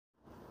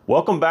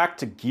Welcome back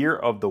to Gear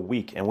of the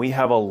Week, and we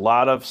have a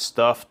lot of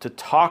stuff to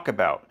talk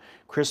about.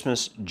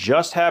 Christmas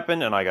just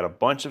happened, and I got a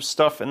bunch of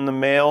stuff in the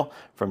mail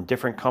from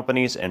different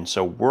companies, and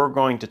so we're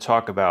going to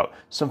talk about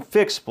some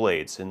fixed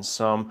blades and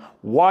some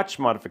watch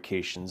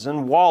modifications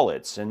and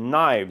wallets and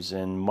knives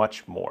and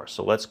much more.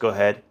 So let's go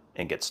ahead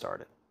and get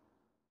started.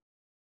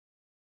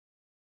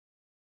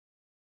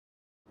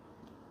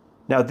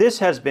 Now, this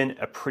has been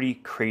a pretty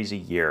crazy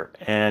year,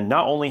 and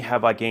not only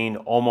have I gained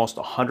almost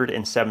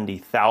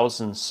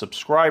 170,000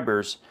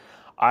 subscribers,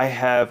 I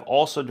have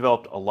also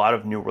developed a lot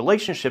of new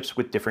relationships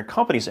with different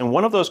companies, and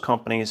one of those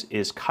companies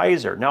is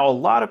Kizer. Now, a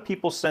lot of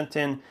people sent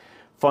in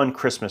fun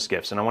Christmas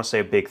gifts, and I want to say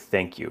a big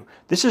thank you.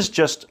 This is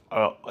just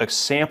a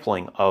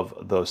sampling of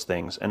those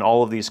things, and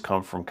all of these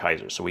come from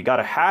Kizer. So we got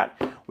a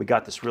hat, we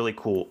got this really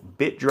cool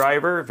bit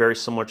driver, very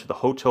similar to the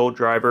Hotel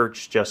driver,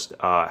 which just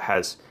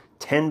has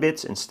 10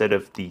 bits instead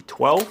of the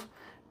 12,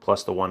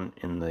 plus the one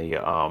in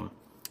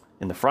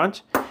the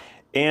front.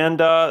 And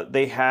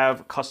they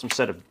have a custom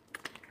set of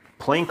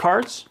playing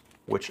cards,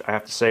 which I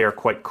have to say are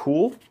quite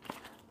cool.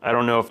 I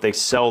don't know if they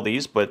sell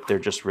these, but they're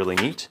just really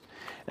neat.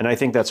 And I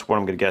think that's what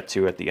I'm going to get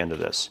to at the end of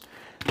this.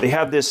 They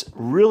have this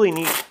really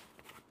neat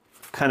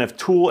kind of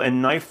tool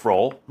and knife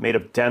roll made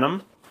of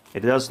denim. It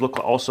does look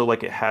also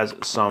like it has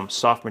some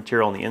soft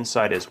material on the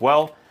inside as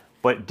well.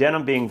 But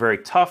denim being very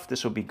tough,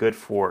 this would be good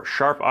for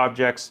sharp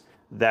objects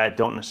that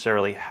don't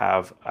necessarily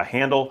have a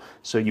handle,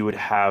 so you would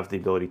have the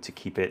ability to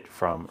keep it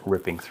from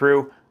ripping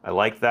through. I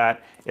like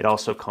that. It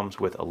also comes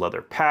with a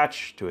leather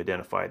patch to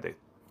identify the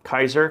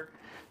Kizer.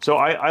 So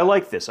I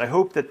like this. I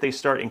hope that they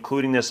start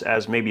including this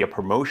as maybe a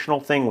promotional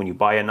thing. When you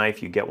buy a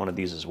knife, you get one of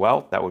these as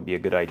well. That would be a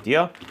good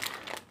idea.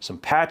 Some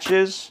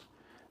patches,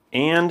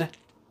 and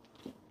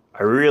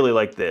I really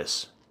like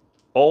this.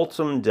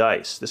 Ultem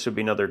dice. This would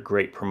be another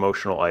great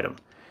promotional item.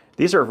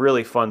 These are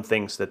really fun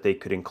things that they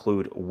could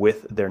include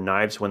with their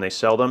knives when they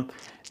sell them.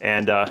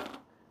 And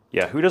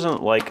yeah, who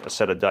doesn't like a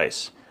set of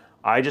dice?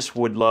 I just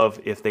would love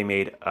if they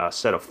made a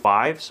set of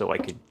 5 so I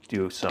could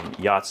do some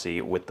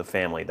Yahtzee with the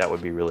family. That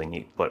would be really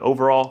neat. But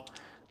overall,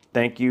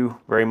 thank you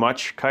very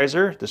much,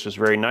 Kizer. This was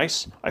very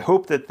nice. I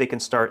hope that they can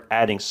start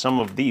adding some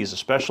of these,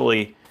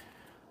 especially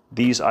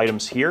these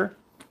items here,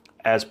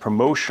 as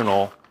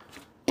promotional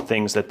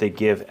things that they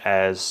give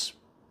as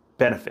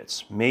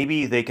benefits.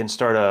 Maybe they can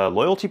start a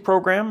loyalty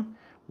program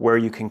where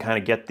you can kind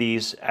of get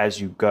these as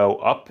you go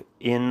up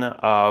in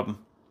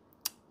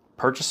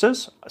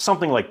purchases,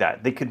 something like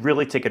that. They could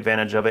really take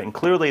advantage of it, and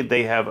clearly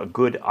they have a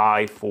good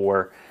eye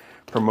for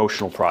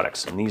promotional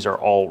products, and these are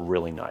all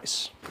really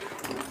nice.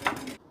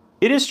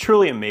 It is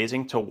truly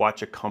amazing to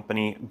watch a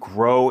company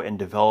grow and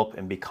develop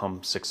and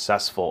become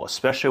successful,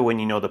 especially when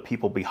you know the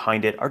people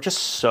behind it are just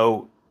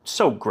so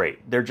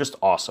great. They're just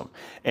awesome.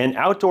 And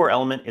Outdoor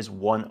Element is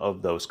one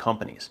of those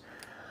companies.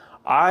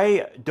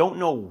 I don't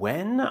know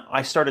when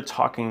I started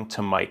talking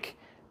to Mike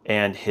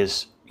and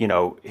his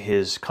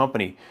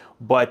company,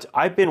 but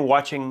I've been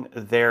watching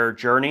their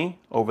journey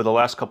over the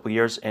last couple of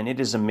years, and it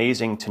is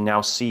amazing to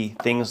now see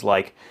things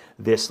like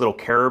this little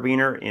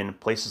carabiner in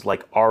places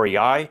like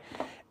REI,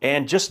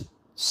 and just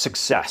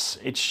success.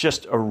 It's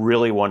just a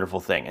really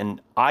wonderful thing.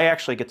 And I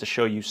actually get to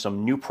show you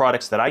some new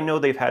products that I know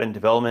they've had in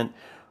development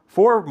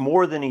for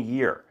more than a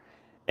year.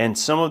 And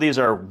some of these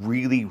are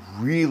really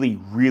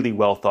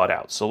well thought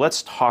out. So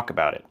let's talk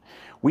about it.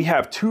 We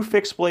have 2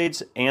 fixed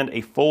blades and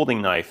a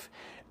folding knife,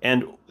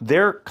 and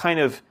their kind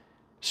of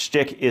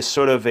shtick is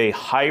sort of a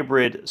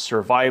hybrid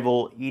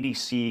survival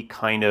EDC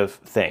kind of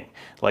thing.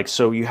 Like,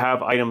 so you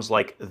have items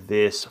like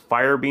this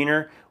fire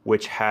beaner,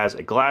 which has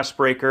a glass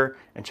breaker,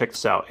 and check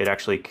this out, it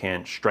actually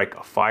can strike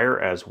a fire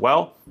as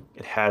well.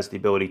 It has the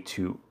ability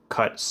to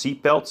cut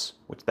seat belts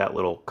with that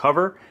little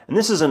cover, and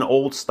this is an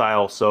old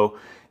style, so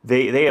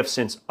they have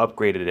since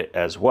upgraded it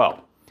as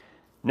well.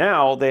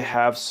 Now they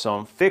have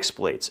some fixed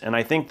blades, and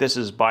I think this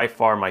is by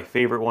far my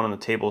favorite one on the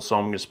table, so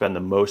I'm going to spend the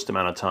most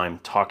amount of time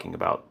talking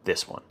about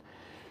this one.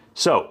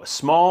 So, a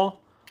small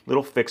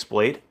little fixed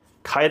blade,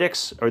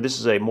 Kydex, or this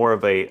is more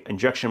of a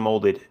injection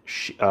molded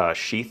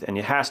sheath, and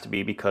it has to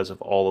be because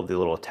of all of the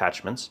little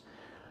attachments.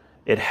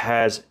 It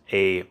has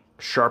a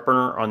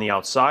sharpener on the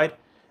outside,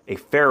 a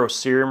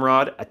ferrocerium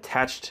rod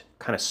attached,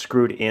 kind of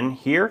screwed in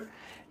here,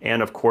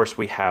 and of course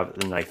we have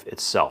the knife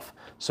itself.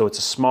 So it's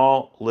a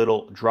small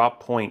little drop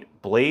point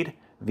blade,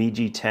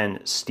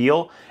 VG10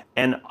 steel,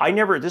 and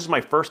this is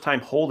my first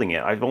time holding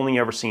it. I've only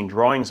ever seen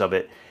drawings of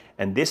it,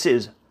 and this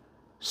is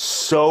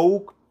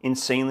so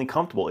insanely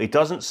comfortable. It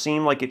doesn't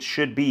seem like it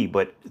should be,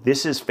 but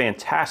this is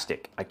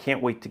fantastic. I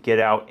can't wait to get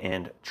out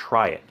and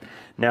try it.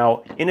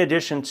 Now, in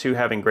addition to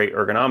having great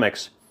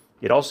ergonomics,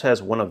 it also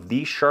has one of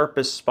the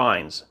sharpest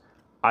spines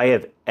I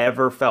have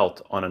ever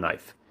felt on a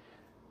knife.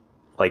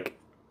 Like,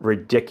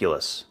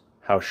 ridiculous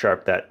how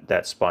sharp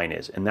that spine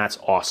is, and that's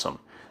awesome.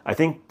 I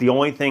think the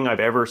only thing I've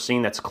ever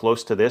seen that's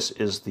close to this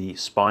is the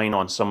spine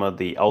on some of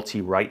the LT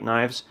Wright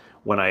knives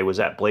when I was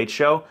at Blade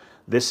Show.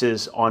 This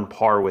is on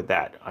par with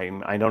that.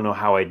 I don't know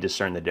how I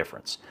discern the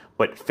difference,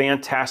 but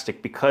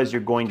fantastic because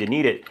you're going to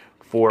need it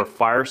for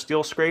fire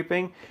steel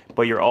scraping,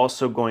 but you're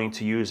also going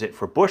to use it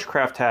for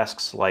bushcraft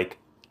tasks like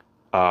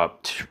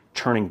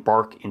turning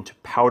bark into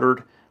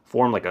powdered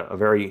form, like a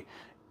very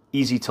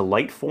easy to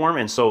light form.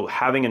 And so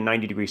having a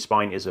 90-degree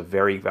spine is a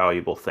very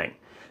valuable thing.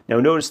 Now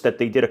notice that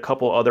they did a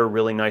couple other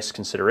really nice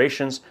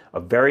considerations. A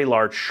very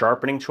large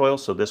sharpening choil,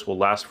 so this will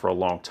last for a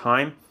long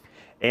time.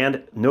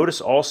 And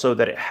notice also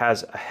that it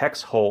has a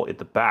hex hole at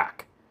the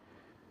back.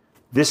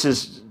 This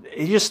is,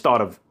 he just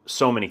thought of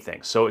so many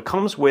things. So it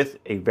comes with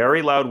a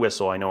very loud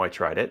whistle, I know I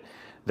tried it,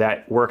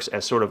 that works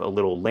as sort of a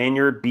little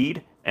lanyard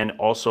bead and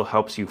also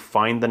helps you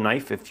find the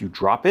knife if you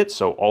drop it.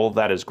 So all of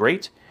that is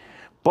great.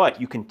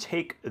 But you can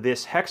take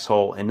this hex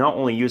hole and not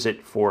only use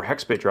it for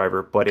hex bit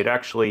driver, but it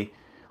actually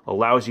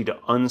allows you to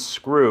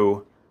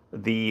unscrew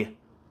the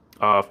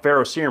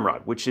ferrocerium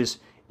rod, which is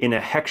in a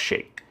hex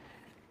shape.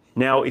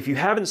 Now, if you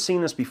haven't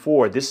seen this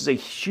before, this is a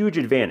huge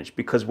advantage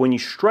because when you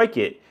strike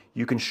it,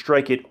 you can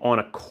strike it on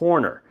a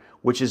corner,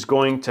 which is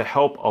going to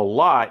help a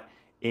lot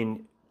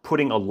in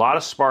putting a lot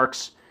of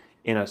sparks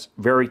in a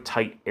very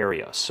tight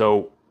area.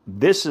 So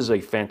this is a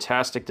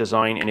fantastic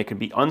design, and it can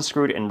be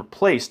unscrewed and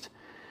replaced,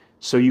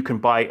 so you can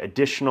buy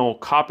additional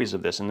copies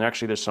of this. And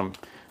actually there's some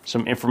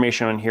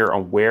information on here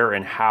on where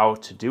and how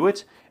to do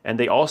it. And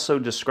they also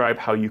describe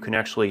how you can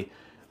actually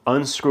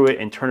unscrew it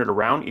and turn it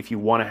around if you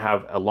want to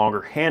have a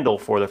longer handle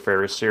for the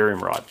ferrocerium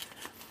rod.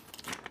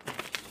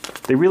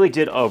 They really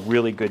did a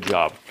really good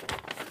job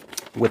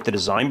with the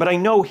design, but I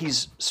know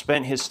he's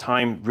spent his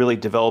time really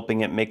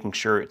developing it, making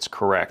sure it's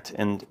correct.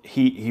 And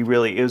he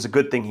really, it was a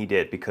good thing he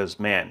did because,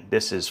 man,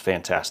 this is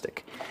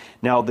fantastic.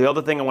 Now, the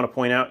other thing I want to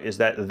point out is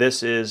that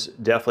this is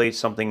definitely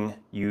something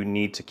you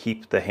need to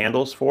keep the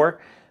handles for.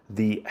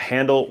 The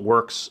handle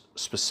works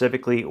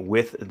specifically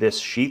with this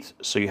sheath,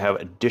 so you have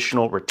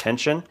additional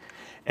retention,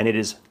 and it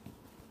is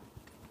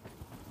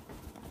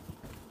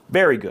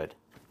very good.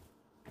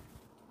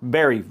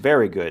 Very,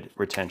 very good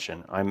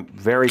retention. I'm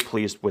very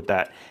pleased with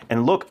that.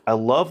 And look, I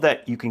love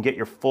that you can get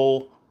your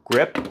full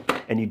grip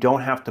and you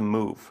don't have to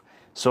move.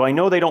 So I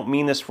know they don't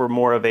mean this for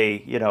more of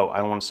a, you know, I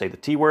don't want to say the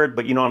T word,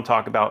 but you know what I'm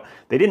talking about.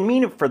 They didn't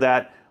mean it for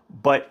that,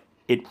 but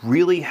it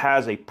really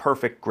has a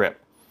perfect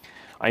grip.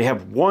 I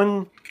have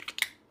one,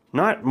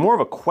 not more of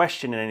a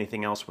question than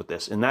anything else with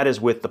this, and that is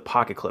with the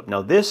pocket clip.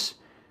 Now this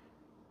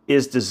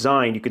is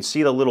designed, you can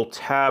see the little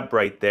tab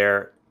right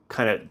there,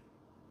 kind of,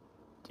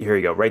 here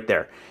you go, right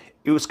there.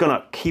 It was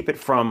gonna keep it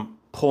from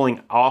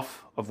pulling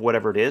off of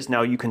whatever it is.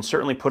 Now you can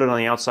certainly put it on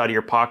the outside of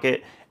your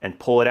pocket and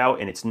pull it out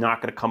and it's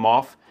not gonna come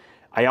off.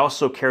 I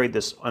also carried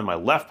this on my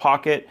left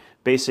pocket,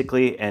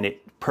 basically, and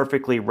it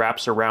perfectly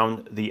wraps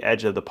around the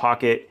edge of the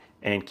pocket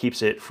and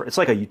keeps it, it's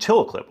like a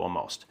utility clip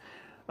almost.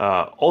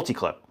 Ulti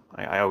clip,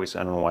 I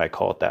don't know why I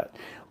call it that.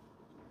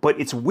 But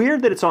it's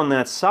weird that it's on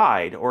that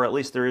side, or at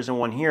least there isn't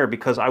one here,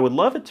 because I would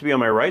love it to be on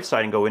my right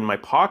side and go in my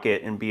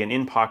pocket and be an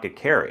in-pocket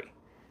carry.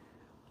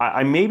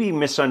 I may be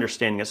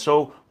misunderstanding it,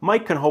 so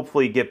Mike can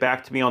hopefully get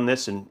back to me on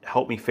this and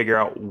help me figure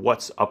out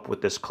what's up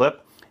with this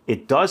clip.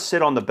 It does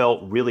sit on the belt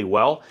really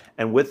well,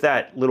 and with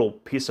that little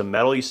piece of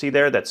metal you see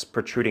there that's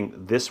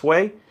protruding this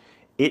way,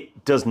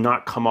 it does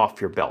not come off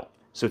your belt.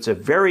 So it's a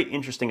very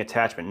interesting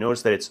attachment.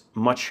 Notice that it's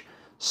much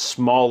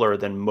smaller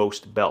than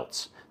most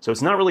belts. So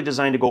it's not really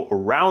designed to go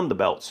around the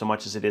belt so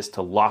much as it is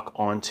to lock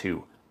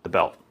onto the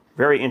belt.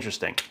 Very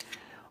interesting.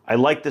 I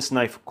like this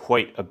knife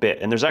quite a bit,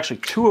 and there's actually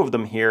two of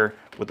them here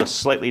with a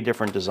slightly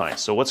different design.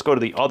 So let's go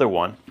to the other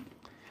one.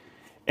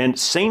 And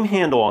same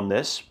handle on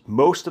this,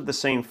 most of the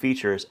same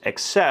features,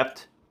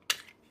 except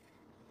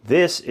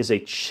this is a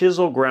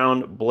chisel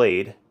ground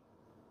blade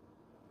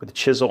with a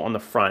chisel on the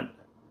front,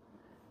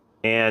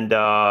 and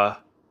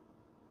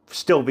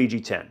still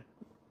VG10,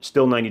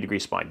 still 90-degree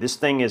spine. This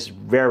thing is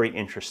very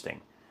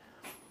interesting.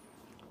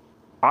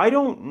 I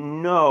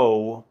don't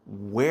know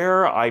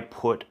where I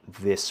put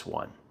this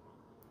one.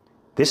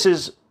 This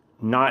is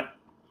not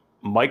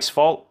Mike's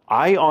fault.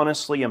 I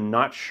honestly am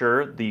not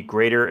sure the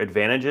greater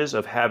advantages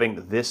of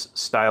having this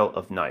style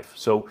of knife.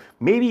 So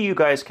maybe you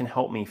guys can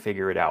help me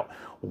figure it out.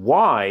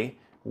 Why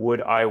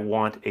would I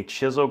want a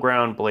chisel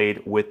ground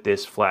blade with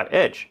this flat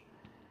edge?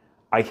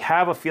 I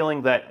have a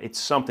feeling that it's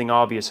something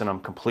obvious and I'm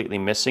completely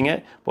missing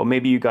it, but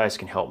maybe you guys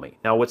can help me.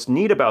 Now what's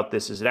neat about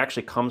this is it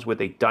actually comes with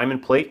a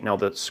diamond plate. Now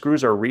the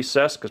screws are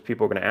recessed because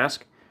people are going to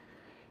ask.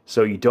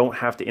 So you don't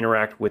have to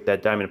interact with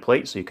that diamond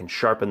plate, so you can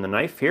sharpen the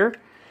knife here.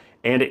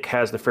 And it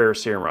has the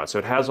ferrocerium rod. So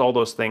it has all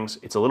those things.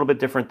 It's a little bit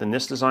different than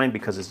this design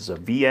because this is a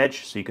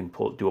V-edge, so you can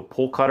do a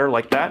pull cutter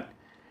like that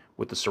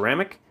with the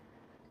ceramic.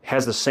 It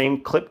has the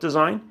same clip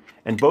design,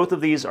 and both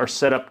of these are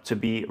set up to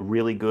be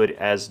really good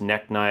as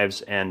neck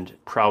knives and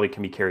probably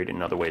can be carried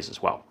in other ways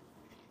as well.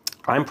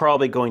 I'm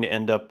probably going to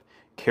end up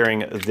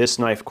carrying this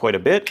knife quite a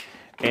bit,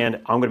 and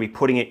I'm going to be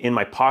putting it in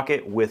my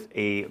pocket with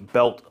a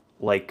belt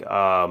like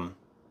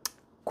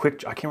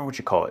quick, I can't remember what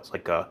you call it. It's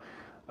like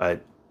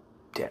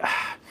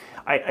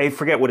I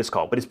forget what it's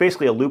called, but it's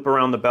basically a loop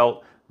around the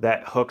belt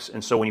that hooks,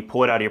 and so when you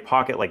pull it out of your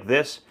pocket like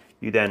this,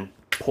 you then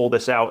pull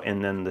this out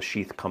and then the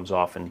sheath comes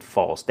off and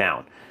falls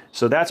down.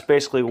 So that's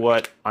basically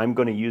what I'm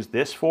going to use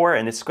this for,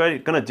 and it's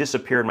going to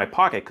disappear in my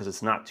pocket because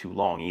it's not too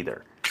long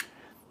either.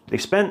 They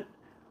spent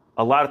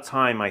a lot of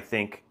time, I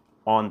think,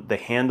 on the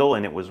handle,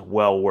 and it was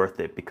well worth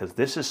it because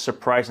this is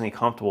surprisingly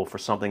comfortable for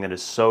something that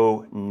is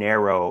so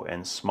narrow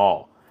and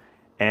small,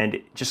 and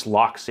it just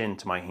locks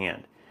into my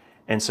hand.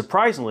 And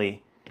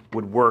surprisingly,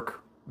 would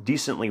work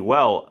decently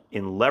well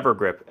in lever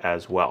grip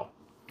as well.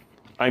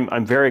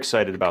 I'm very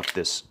excited about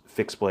this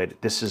fixed blade.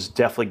 This is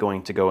definitely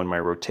going to go in my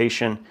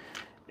rotation,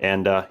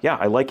 and yeah,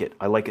 I like it.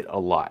 I like it a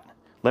lot.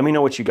 Let me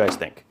know what you guys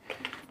think.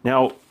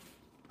 Now,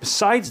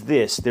 besides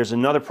this, there's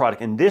another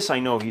product, and this I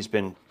know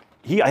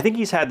I think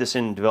he's had this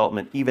in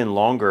development even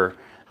longer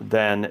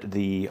than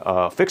the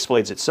fixed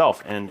blades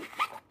itself, and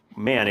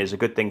man, it is a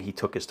good thing he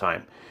took his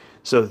time.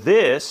 So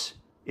this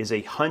is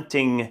a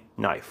hunting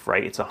knife,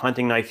 right? It's a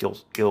hunting knife.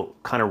 You'll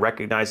kind of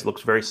recognize it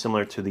looks very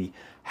similar to the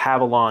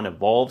Havalon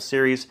Evolve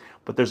series,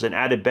 but there's an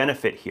added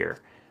benefit here.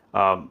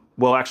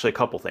 Well, actually a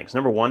couple things.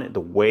 Number one, the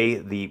way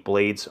the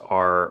blades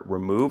are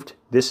removed.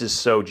 This is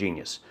so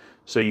genius.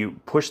 So you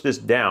push this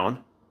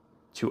down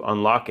to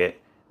unlock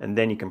it, and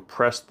then you can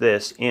press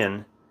this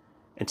in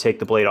and take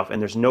the blade off,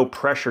 and there's no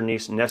pressure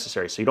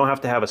necessary. So you don't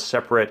have to have a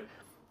separate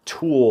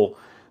tool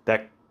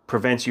that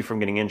prevents you from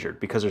getting injured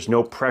because there's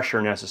no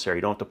pressure necessary.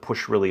 You don't have to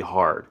push really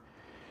hard.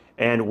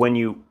 And when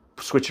you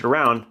switch it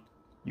around,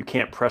 you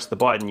can't press the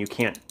button, you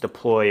can't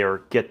deploy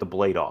or get the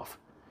blade off.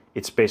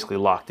 It's basically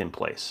locked in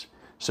place.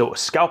 So a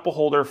scalpel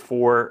holder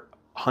for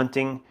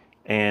hunting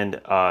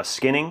and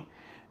skinning,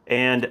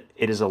 and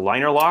it is a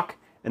liner lock.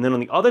 And then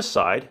on the other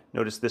side,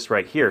 notice this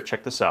right here,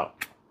 check this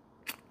out.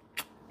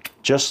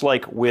 Just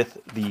like with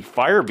the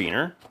fire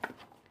beaner,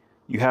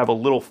 you have a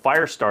little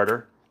fire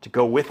starter to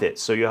go with it.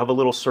 So you have a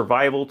little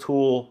survival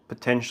tool,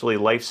 potentially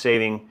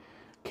life-saving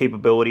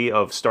capability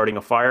of starting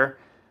a fire.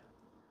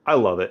 I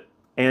love it.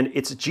 And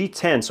it's a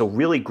G10, so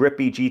really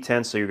grippy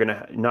G10, so you're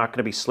not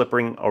gonna be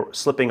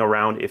slipping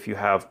around if you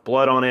have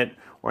blood on it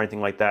or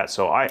anything like that.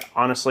 So I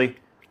honestly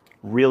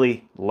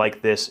really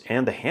like this,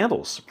 and the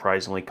handle is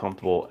surprisingly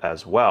comfortable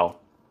as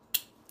well.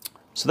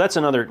 So that's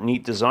another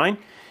neat design.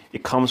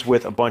 It comes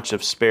with a bunch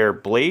of spare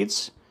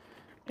blades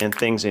and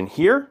things in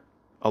here,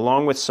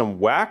 along with some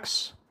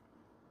wax.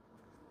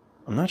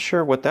 I'm not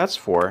sure what that's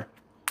for.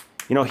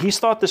 You know, he's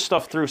thought this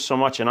stuff through so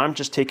much, and I'm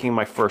just taking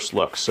my first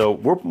look. So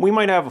we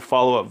might have a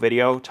follow-up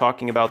video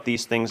talking about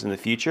these things in the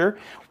future,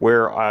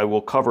 where I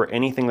will cover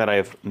anything that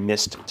I've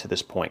missed to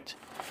this point.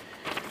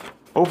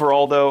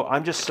 Overall, though,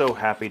 I'm just so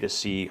happy to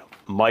see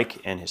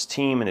Mike and his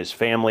team and his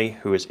family,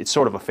 it's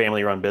sort of a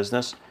family-run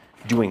business,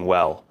 doing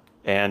well.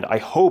 And I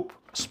hope,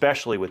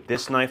 especially with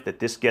this knife, that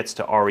this gets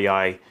to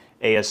REI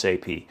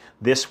ASAP.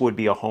 This would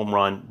be a home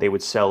run. They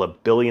would sell 1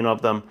 billion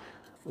of them.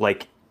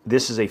 Like,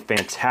 this is a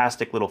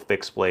fantastic little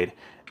fixed blade.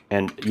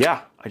 And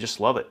yeah, I just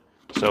love it.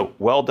 So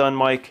well done,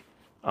 Mike.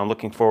 I'm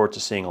looking forward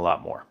to seeing a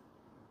lot more.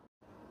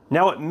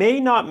 Now, it may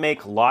not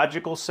make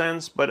logical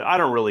sense, but I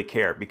don't really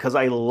care because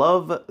I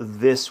love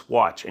this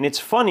watch. And it's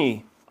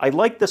funny, I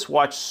like this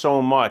watch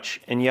so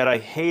much, and yet I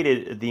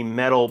hated the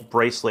metal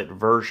bracelet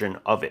version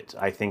of it.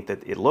 I think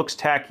that it looks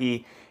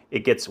tacky.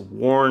 It gets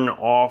worn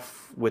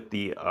off with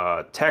the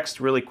text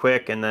really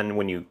quick, and then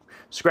when you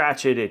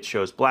scratch it, it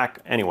shows black.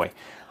 Anyway,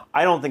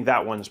 I don't think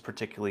that one's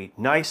particularly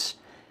nice.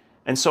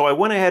 And so I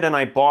went ahead and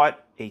I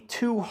bought a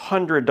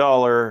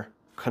 $200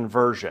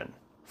 conversion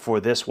for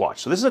this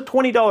watch. So this is a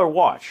 $20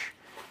 watch,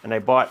 and I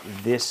bought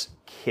this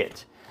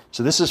kit.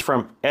 So this is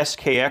from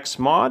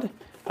SKXMOD.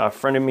 A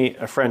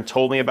friend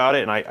told me about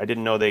it, and I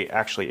didn't know they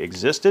actually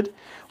existed.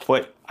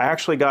 But I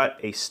actually got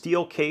a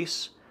steel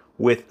case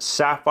with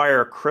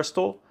sapphire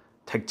crystal,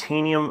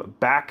 titanium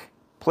back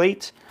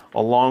plate,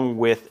 along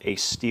with a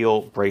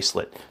steel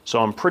bracelet. So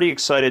I'm pretty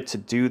excited to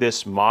do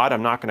this mod.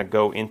 I'm not going to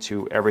go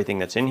into everything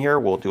that's in here.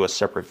 We'll do a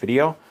separate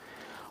video.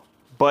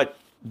 But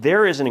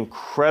there is an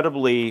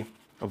incredibly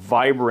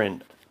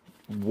vibrant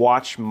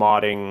watch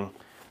modding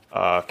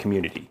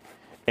community.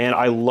 And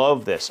I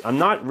love this. I'm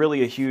not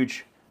really a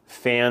huge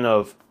fan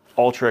of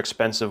ultra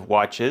expensive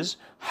watches.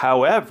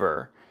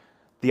 However,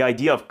 the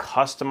idea of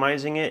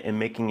customizing it and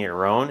making it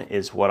your own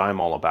is what I'm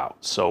all about.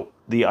 So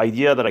the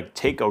idea that I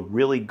take a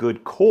really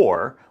good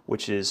core,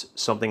 which is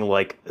something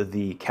like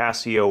the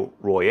Casio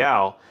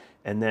Royale,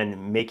 and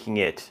then making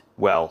it,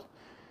 well,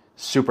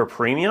 super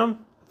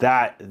premium,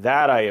 that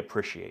I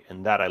appreciate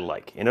and that I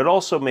like. And it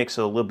also makes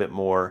it a little bit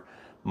more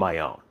my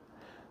own.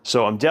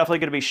 So I'm definitely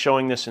going to be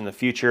showing this in the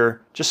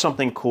future, just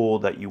something cool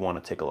that you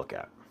want to take a look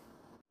at.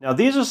 Now,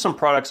 these are some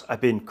products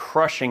I've been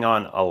crushing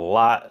on a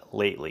lot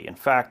lately. In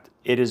fact,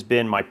 it has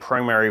been my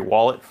primary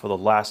wallet for the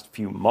last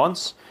few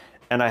months,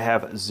 and I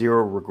have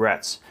zero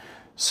regrets.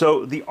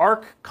 So the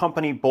ARC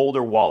Company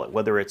Boulder wallet,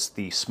 whether it's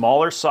the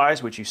smaller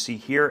size, which you see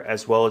here,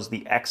 as well as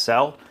the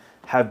XL,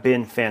 have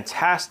been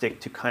fantastic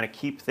to kind of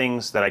keep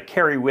things that I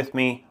carry with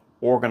me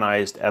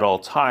organized at all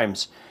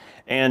times.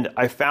 And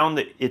I found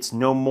that it's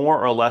no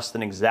more or less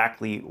than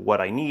exactly what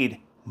I need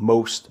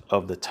most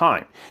of the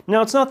time.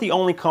 Now, it's not the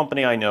only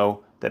company I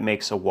know that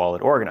makes a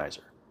wallet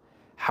organizer.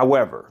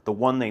 However, the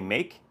one they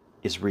make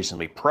is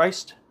reasonably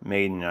priced,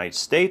 made in the United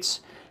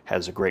States,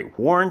 has a great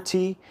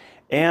warranty,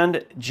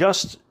 and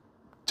just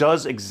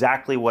does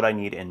exactly what I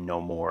need and no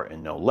more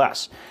and no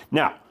less.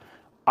 Now,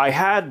 I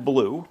had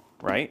blue,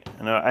 right?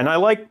 And I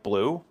like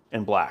blue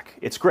and black.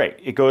 It's great.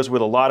 It goes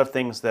with a lot of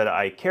things that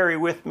I carry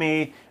with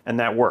me, and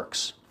that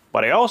works.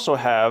 But I also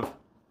have,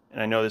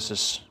 and I know this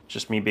is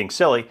just me being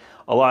silly,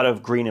 a lot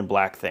of green and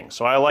black things.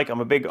 So I'm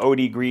a big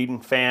OD green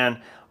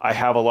fan. I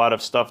have a lot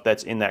of stuff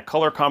that's in that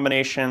color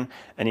combination.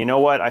 And you know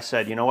what? I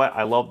said, you know what?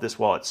 I love this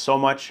wallet so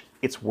much,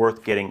 it's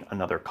worth getting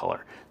another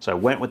color. So I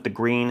went with the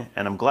green,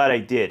 and I'm glad I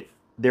did.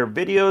 Their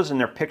videos and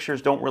their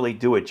pictures don't really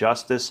do it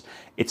justice.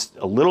 It's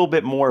a little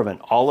bit more of an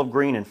olive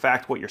green. In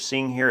fact, what you're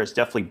seeing here is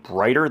definitely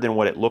brighter than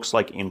what it looks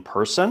like in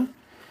person.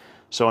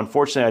 So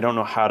unfortunately, I don't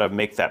know how to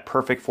make that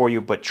perfect for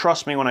you, but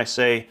trust me when I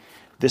say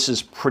this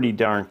is pretty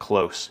darn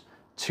close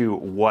to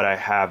what I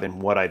have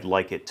and what I'd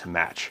like it to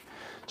match.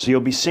 So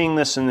you'll be seeing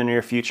this in the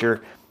near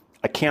future.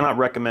 I cannot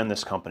recommend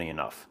this company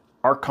enough.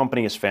 Our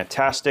company is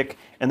fantastic,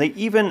 and they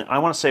even, I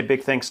want to say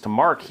big thanks to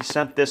Mark. He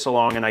sent this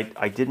along, and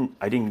I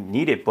didn't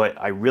need it, but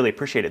I really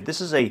appreciate it.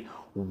 This is a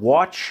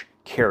watch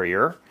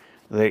carrier.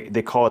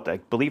 They call it, I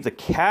believe, the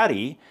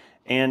Caddy,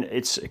 and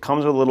it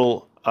comes with a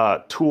little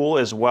tool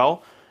as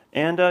well.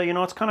 And you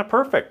know, it's kind of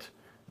perfect.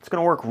 It's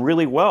going to work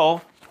really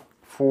well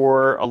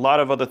for a lot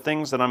of other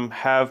things that I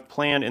have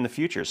planned in the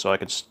future. So I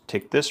could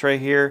take this right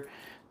here,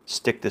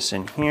 stick this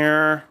in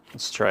here.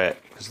 Let's try it,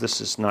 because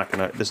this is not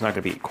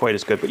gonna be quite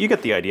as good, but you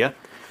get the idea.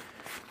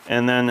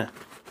 And then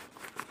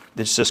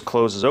this just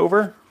closes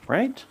over,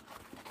 right?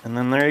 And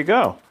then there you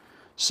go.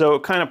 So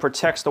it kind of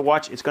protects the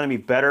watch. It's going to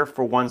be better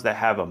for ones that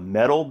have a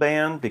metal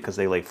band because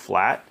they lay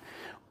flat,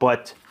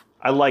 but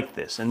I like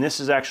this. And this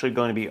is actually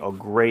going to be a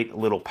great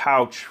little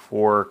pouch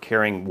for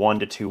carrying 1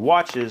 to 2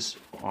 watches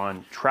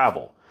on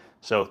travel.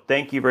 So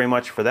thank you very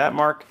much for that,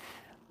 Mark.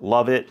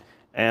 Love it.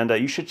 And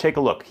you should take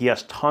a look. He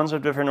has tons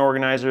of different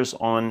organizers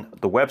on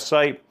the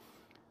website.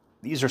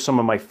 These are some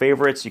of my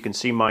favorites. You can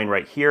see mine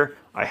right here.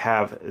 I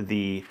have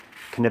the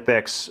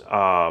Knipex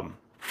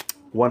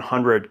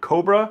 100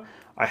 Cobra.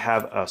 I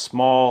have a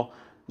small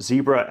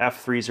Zebra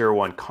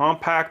F301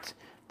 Compact,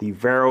 the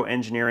Vero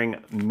Engineering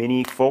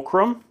Mini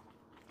Fulcrum.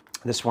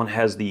 This one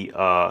has the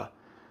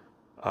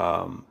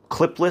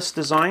clipless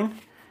design.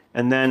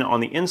 And then on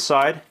the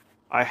inside,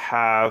 I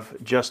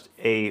have just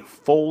a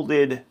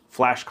folded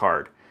flash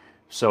card.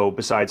 So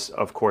besides,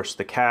 of course,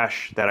 the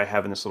cash that I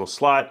have in this little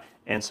slot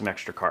and some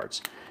extra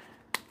cards.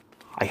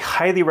 I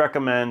highly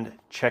recommend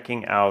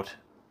checking out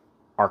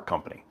our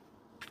company.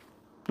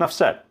 Enough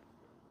said.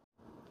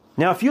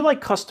 Now, if you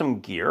like custom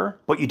gear,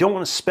 but you don't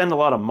want to spend a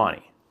lot of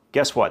money,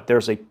 guess what?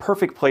 There's a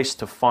perfect place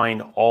to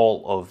find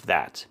all of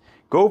that.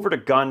 Go over to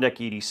Gondek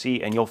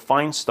EDC and you'll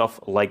find stuff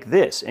like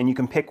this, and you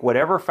can pick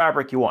whatever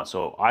fabric you want.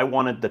 So I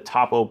wanted the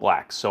Topo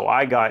black, so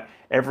I got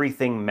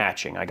everything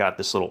matching. I got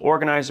this little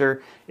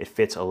organizer. It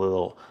fits a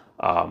little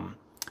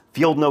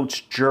field notes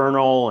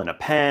journal and a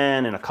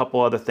pen and a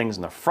couple other things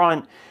in the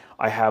front.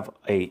 I have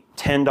a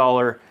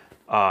 $10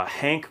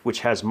 hank,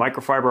 which has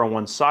microfiber on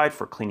one side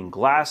for cleaning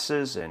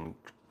glasses and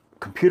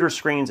computer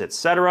screens,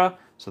 etc.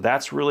 So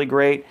that's really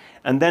great.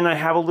 And then I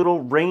have a little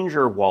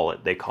Ranger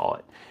wallet, they call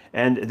it.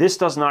 And this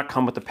does not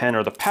come with the pen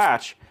or the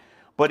patch,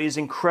 but is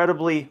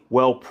incredibly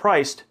well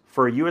priced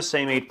for a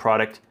USA-made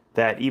product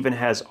that even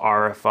has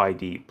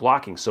RFID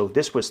blocking. So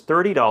this was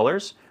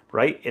 $30,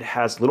 right? It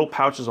has little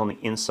pouches on the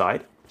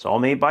inside. It's all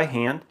made by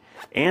hand.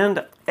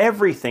 And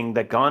everything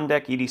that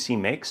Gondek EDC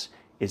makes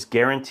is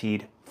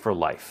guaranteed for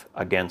life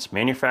against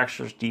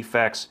manufacturer's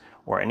defects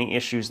or any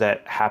issues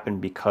that happen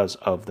because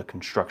of the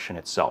construction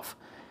itself.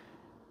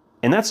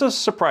 And that's a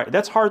surprise.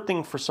 That's a hard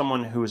thing for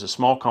someone who is a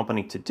small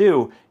company to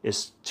do,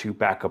 is to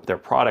back up their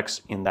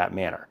products in that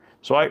manner.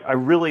 So I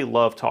really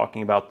love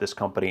talking about this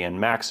company, and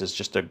Max is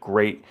just a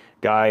great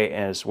guy,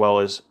 as well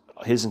as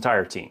his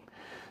entire team.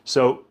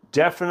 So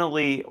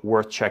definitely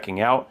worth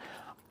checking out.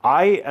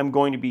 I am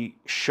going to be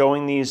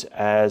showing these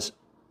as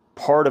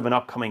part of an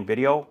upcoming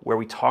video where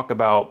we talk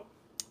about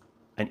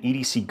an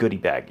EDC goodie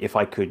bag. If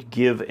I could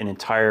give an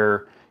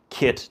entire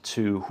kit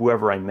to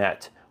whoever I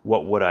met,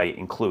 what would I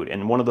include?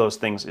 And one of those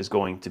things is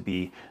going to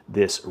be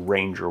this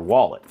Ranger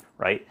wallet,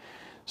 right?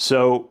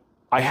 So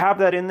I have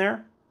that in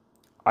there.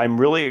 I'm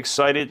really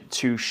excited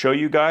to show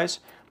you guys,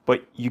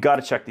 but you got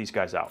to check these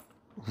guys out.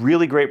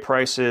 Really great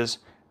prices,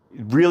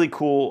 really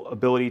cool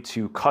ability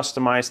to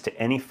customize to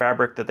any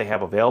fabric that they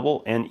have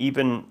available, and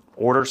even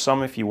order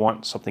some if you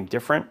want something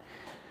different.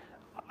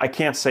 I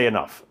can't say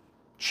enough.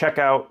 Check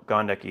out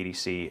Gondek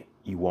EDC.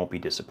 You won't be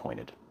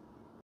disappointed.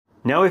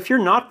 Now, if you're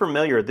not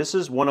familiar, this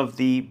is one of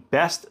the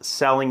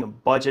best-selling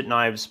budget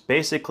knives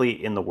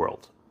basically in the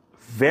world.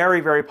 Very,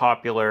 very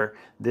popular.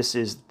 This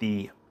is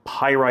the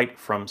Pyrite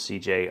from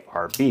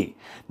CJRB.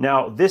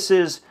 Now, this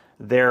is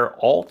their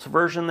alt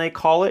version, they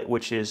call it,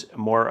 which is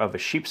more of a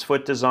sheep's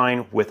foot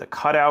design with a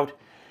cutout.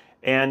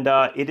 And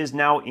it is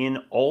now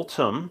in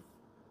Ultem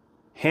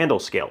handle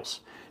scales.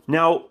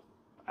 Now,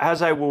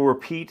 as I will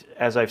repeat,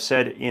 as I've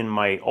said in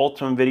my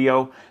Ultem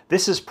video,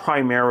 this is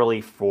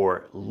primarily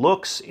for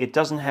looks. It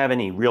doesn't have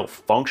any real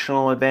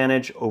functional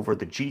advantage over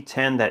the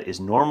G10 that is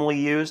normally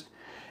used.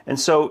 And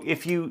so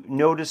if you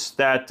notice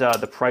that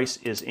the price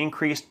is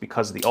increased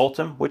because of the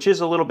Ultem, which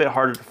is a little bit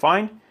harder to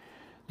find,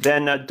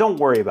 then don't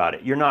worry about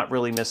it. You're not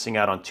really missing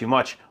out on too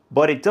much.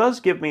 But it does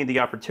give me the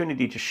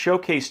opportunity to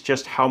showcase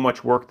just how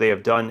much work they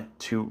have done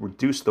to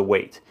reduce the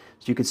weight.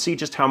 So you can see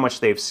just how much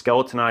they've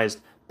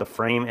skeletonized the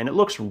frame, and it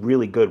looks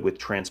really good with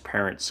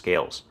transparent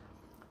scales.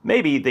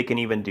 Maybe they can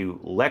even do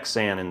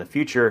Lexan in the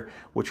future,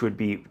 which would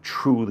be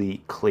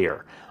truly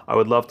clear. I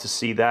would love to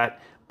see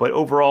that, but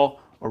overall,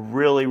 a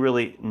really,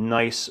 really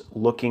nice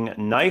looking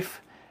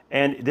knife,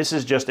 and this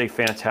is just a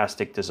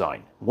fantastic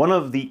design. One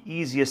of the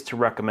easiest to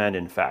recommend,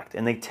 in fact,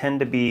 and they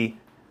tend to be,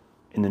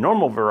 in the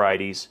normal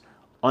varieties,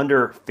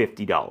 under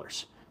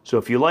 $50. So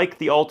if you like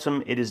the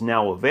Ultem, it is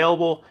now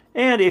available,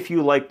 and if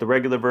you like the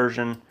regular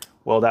version,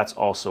 well, that's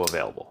also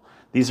available.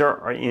 These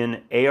are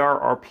in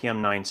AR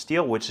RPM 9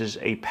 steel, which is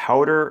a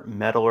powder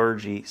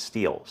metallurgy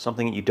steel,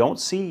 something that you don't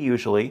see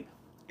usually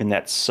in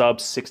that sub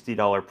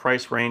 $60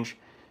 price range.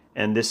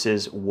 And this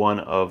is one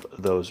of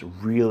those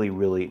really,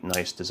 really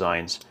nice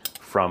designs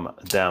from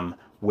them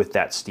with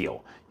that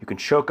steel. You can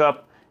choke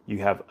up, you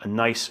have a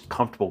nice,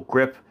 comfortable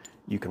grip,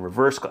 you can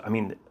reverse. I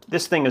mean,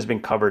 this thing has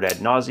been covered ad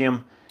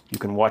nauseum. You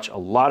can watch a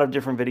lot of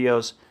different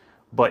videos,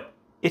 but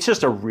it's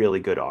just a really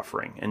good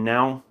offering. And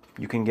now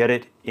you can get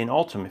it in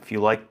Ultem if you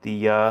like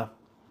the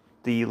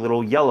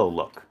little yellow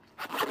look.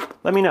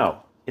 Let me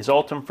know, is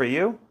Ultem for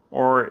you,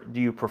 or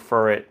do you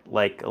prefer it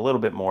like a little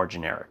bit more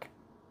generic?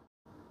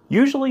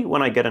 Usually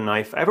when I get a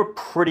knife, I have a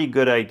pretty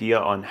good idea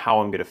on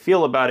how I'm gonna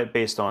feel about it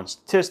based on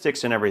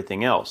statistics and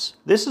everything else.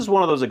 This is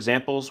one of those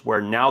examples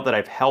where now that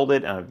I've held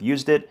it and I've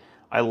used it,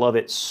 I love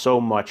it so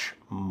much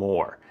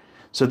more.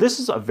 So this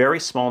is a very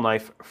small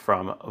knife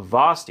from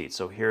Vosteed.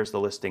 So here's the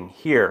listing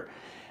here.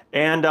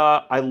 And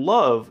I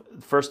love,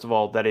 first of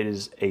all, that it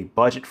is a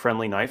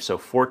budget-friendly knife, so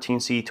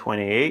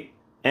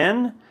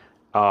 14C28N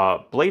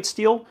blade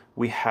steel.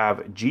 We have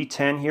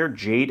G10 here,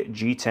 Jade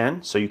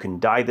G10, so you can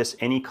dye this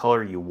any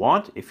color you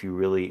want if you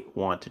really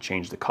want to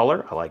change the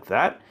color. I like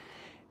that.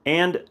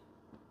 And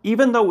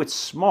even though it's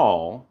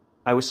small,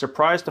 I was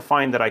surprised to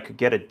find that I could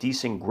get a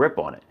decent grip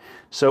on it.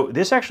 So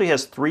this actually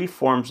has 3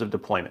 forms of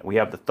deployment. We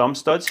have the thumb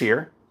studs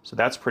here, so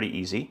that's pretty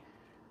easy.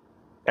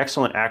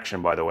 Excellent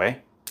action, by the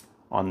way,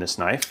 on this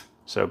knife.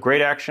 So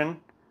great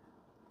action,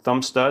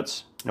 thumb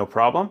studs, no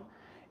problem.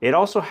 It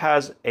also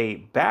has a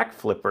back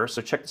flipper,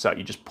 so check this out.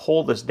 You just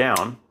pull this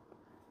down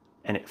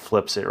and it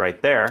flips it right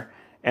there.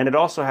 And it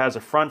also has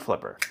a front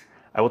flipper.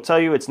 I will tell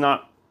you, it's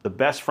not the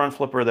best front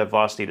flipper that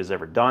Vosteed has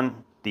ever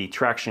done. The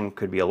traction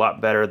could be a lot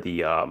better.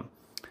 The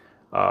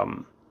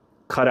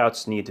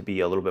cutouts need to be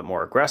a little bit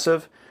more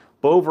aggressive,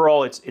 but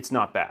overall it's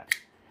not bad.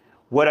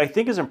 What I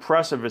think is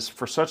impressive is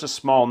for such a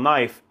small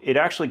knife, it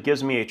actually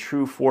gives me a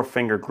true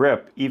 4-finger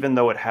grip, even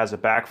though it has a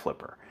back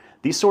flipper.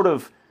 These sort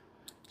of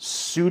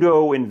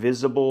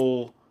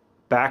pseudo-invisible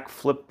back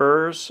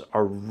flippers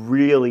are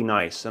really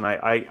nice, and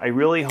I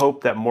really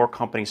hope that more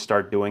companies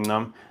start doing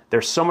them.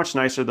 They're so much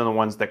nicer than the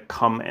ones that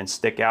come and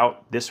stick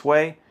out this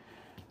way,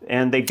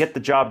 and they get the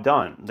job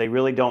done. They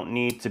really don't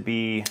need to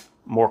be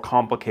more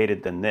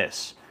complicated than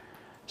this.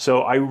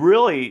 So I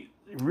really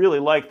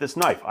like this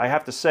knife. I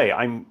have to say,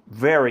 I'm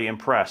very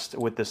impressed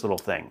with this little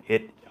thing.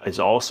 It is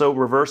also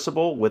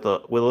reversible with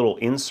a little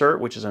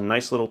insert, which is a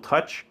nice little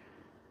touch.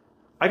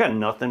 I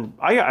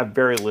got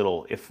very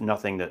little, if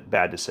nothing,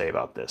 bad to say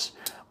about this.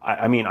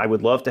 I mean, I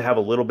would love to have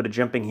a little bit of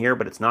jimping here,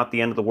 but it's not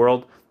the end of the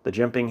world. The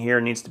jimping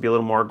here needs to be a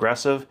little more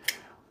aggressive,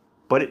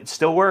 but it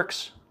still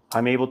works.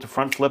 I'm able to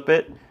front flip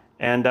it,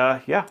 and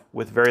yeah,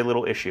 with very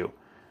little issue.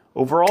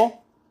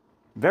 Overall,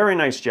 very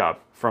nice job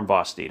from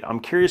Vosteed. I'm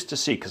curious to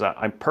see, because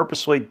I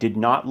purposely did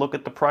not look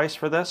at the price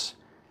for this,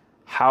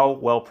 how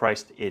well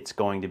priced it's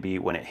going to be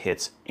when it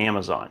hits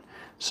Amazon.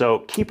 So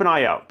keep an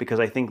eye out, because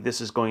I think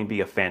this is going to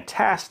be a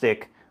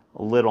fantastic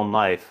little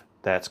knife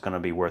that's going to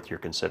be worth your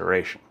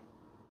consideration.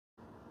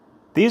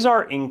 These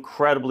are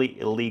incredibly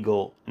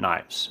illegal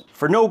knives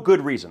for no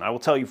good reason. I will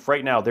tell you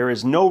right now, there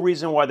is no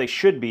reason why they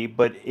should be,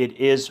 but it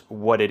is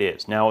what it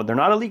is. Now, they're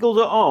not illegal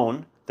to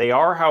own. They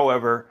are,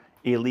 however,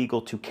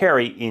 illegal to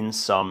carry in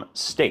some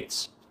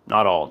states.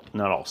 Not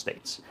all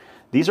states.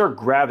 These are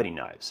gravity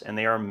knives, and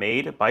they are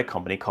made by a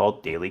company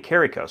called Daily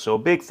Carry Co. So a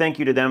big thank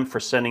you to them for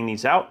sending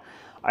these out.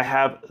 I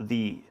have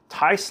the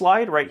tie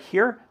slide right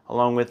here,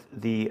 along with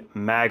the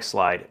mag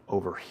slide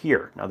over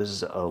here. Now this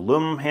is an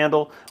aluminum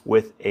handle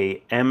with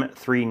a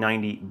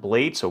M390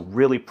 blade, so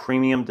really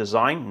premium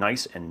design,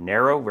 nice and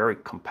narrow, very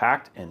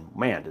compact, and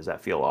man, does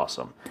that feel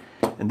awesome.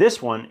 And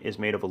this one is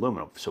made of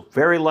aluminum, so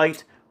very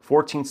light,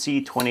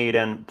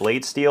 14C28N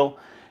blade steel,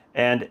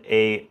 and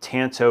a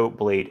Tanto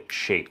blade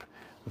shape.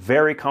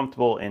 Very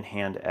comfortable in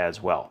hand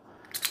as well.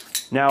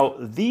 Now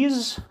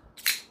these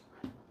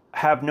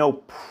have no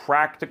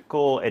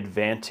practical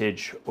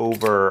advantage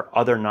over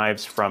other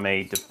knives from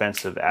a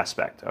defensive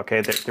aspect,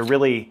 okay? They're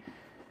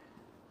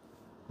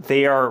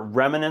They are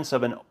remnants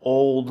of an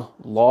old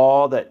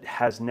law that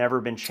has never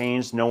been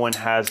changed. No one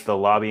has the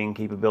lobbying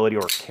capability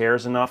or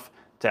cares enough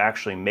to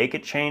actually make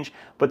it change.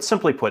 But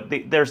simply put,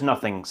 there's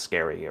nothing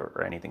scary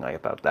or anything like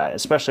about that,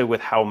 especially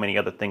with how many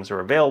other things are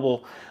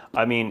available.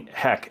 I mean,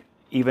 heck,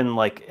 even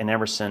like an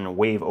Emerson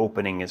wave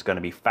opening is going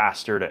to be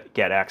faster to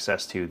get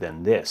access to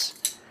than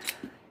this.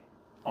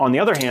 On the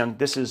other hand,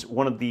 this is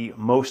one of the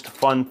most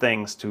fun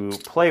things to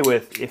play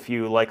with if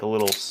you like a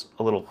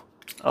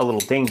little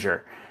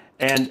danger.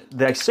 And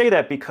I say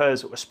that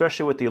because,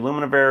 especially with the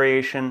aluminum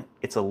variation,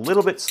 it's a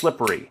little bit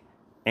slippery.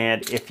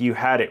 And if you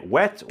had it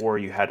wet or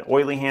you had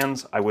oily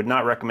hands, I would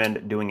not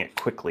recommend doing it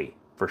quickly,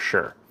 for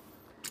sure.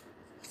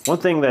 One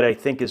thing that I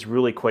think is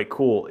really quite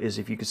cool is,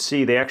 if you can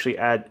see, they actually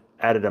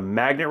added a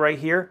magnet right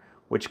here,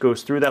 which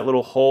goes through that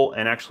little hole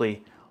and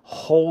actually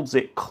holds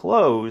it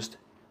closed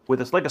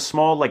with it's like a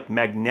small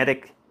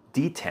magnetic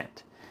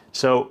detent.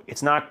 So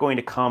it's not going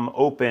to come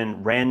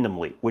open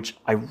randomly, which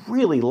I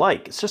really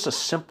like. It's just a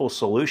simple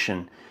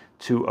solution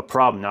to a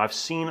problem. Now, I've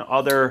seen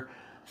other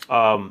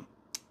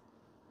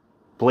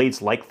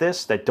blades like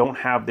this that don't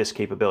have this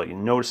capability.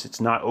 Notice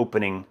it's not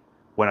opening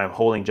when I'm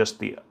holding just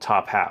the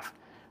top half.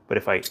 But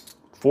if I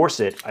force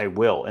it, I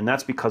will. And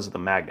that's because of the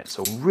magnet.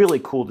 So really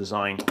cool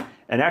design.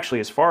 And actually,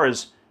 as far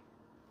as,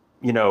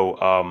 you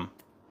know,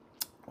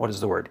 what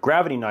is the word?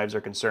 Gravity knives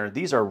are concerned,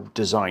 these are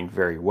designed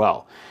very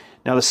well.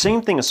 Now, the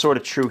same thing is sort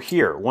of true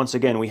here. Once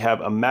again, we have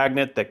a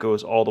magnet that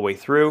goes all the way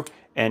through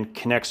and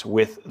connects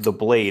with the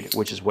blade,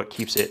 which is what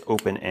keeps it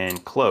open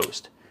and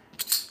closed.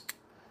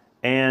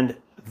 And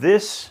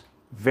this,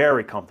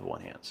 very comfortable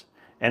in hands.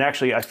 And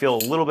actually, I feel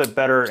a little bit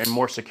better and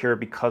more secure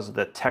because of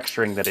the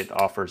texturing that it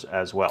offers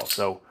as well.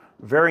 So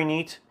very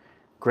neat,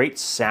 great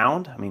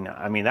sound. I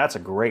mean that's a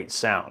great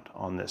sound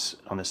on this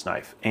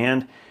knife,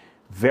 and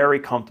very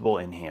comfortable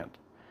in hand.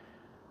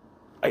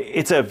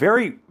 It's a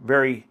very,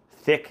 very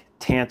thick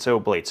Tanto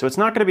blade, so it's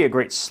not going to be a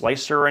great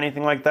slicer or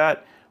anything like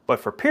that,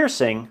 but for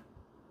piercing,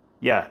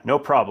 yeah, no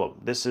problem.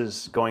 This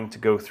is going to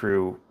go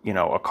through, you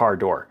know, a car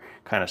door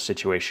kind of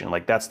situation.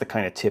 Like, that's the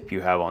kind of tip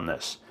you have on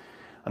this.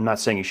 I'm not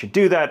saying you should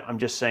do that. I'm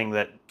just saying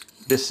that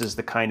this is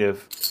the kind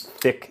of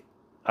thick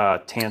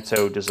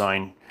Tanto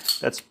design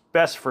that's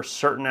best for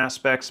certain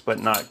aspects, but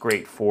not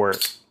great for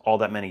all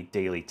that many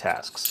daily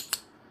tasks,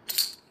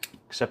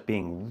 except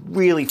being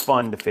really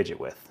fun to fidget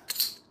with.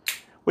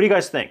 What do you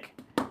guys think?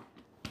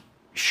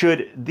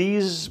 Should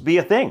these be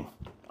a thing?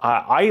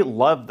 I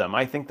love them.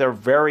 I think they're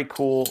very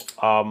cool,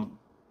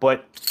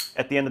 but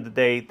at the end of the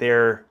day,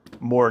 they're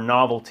more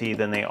novelty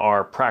than they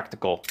are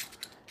practical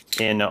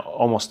in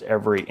almost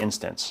every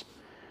instance.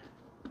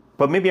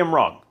 But maybe I'm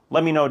wrong.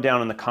 Let me know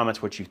down in the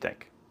comments what you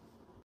think.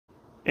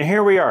 And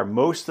here we are,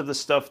 most of the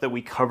stuff that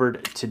we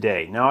covered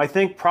today. Now, I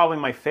think probably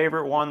my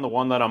favorite one, the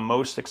one that I'm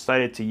most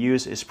excited to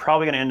use, is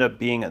probably going to end up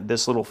being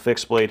this little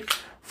fixed blade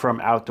from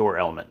Outdoor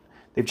Element.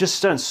 They've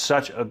just done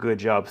such a good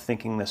job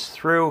thinking this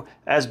through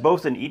as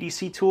both an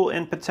EDC tool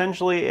and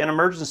potentially an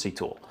emergency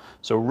tool.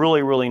 So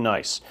really, really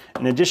nice.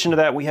 In addition to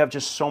that, we have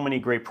just so many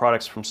great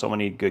products from so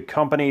many good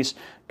companies,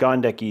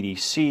 Gondek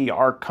EDC,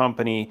 our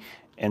company,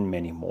 and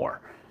many more.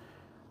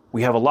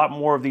 We have a lot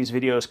more of these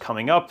videos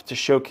coming up to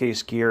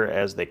showcase gear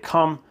as they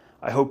come.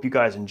 I hope you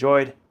guys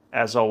enjoyed.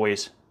 As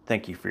always,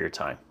 thank you for your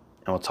time,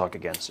 and we'll talk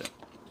again soon.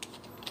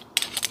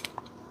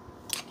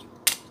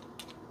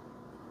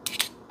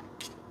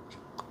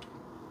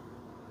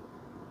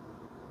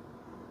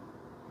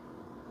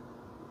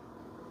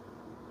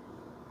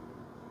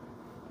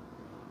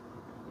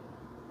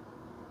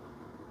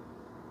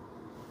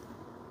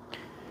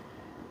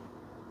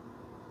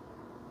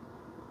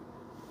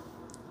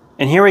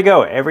 And here we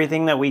go,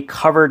 everything that we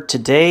covered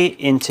today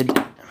into...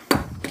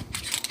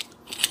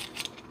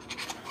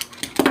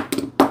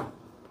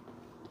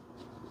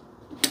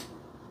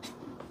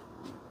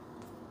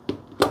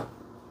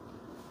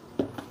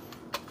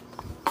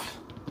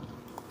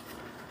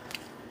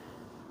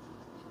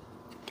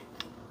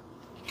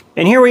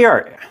 And here we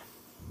are.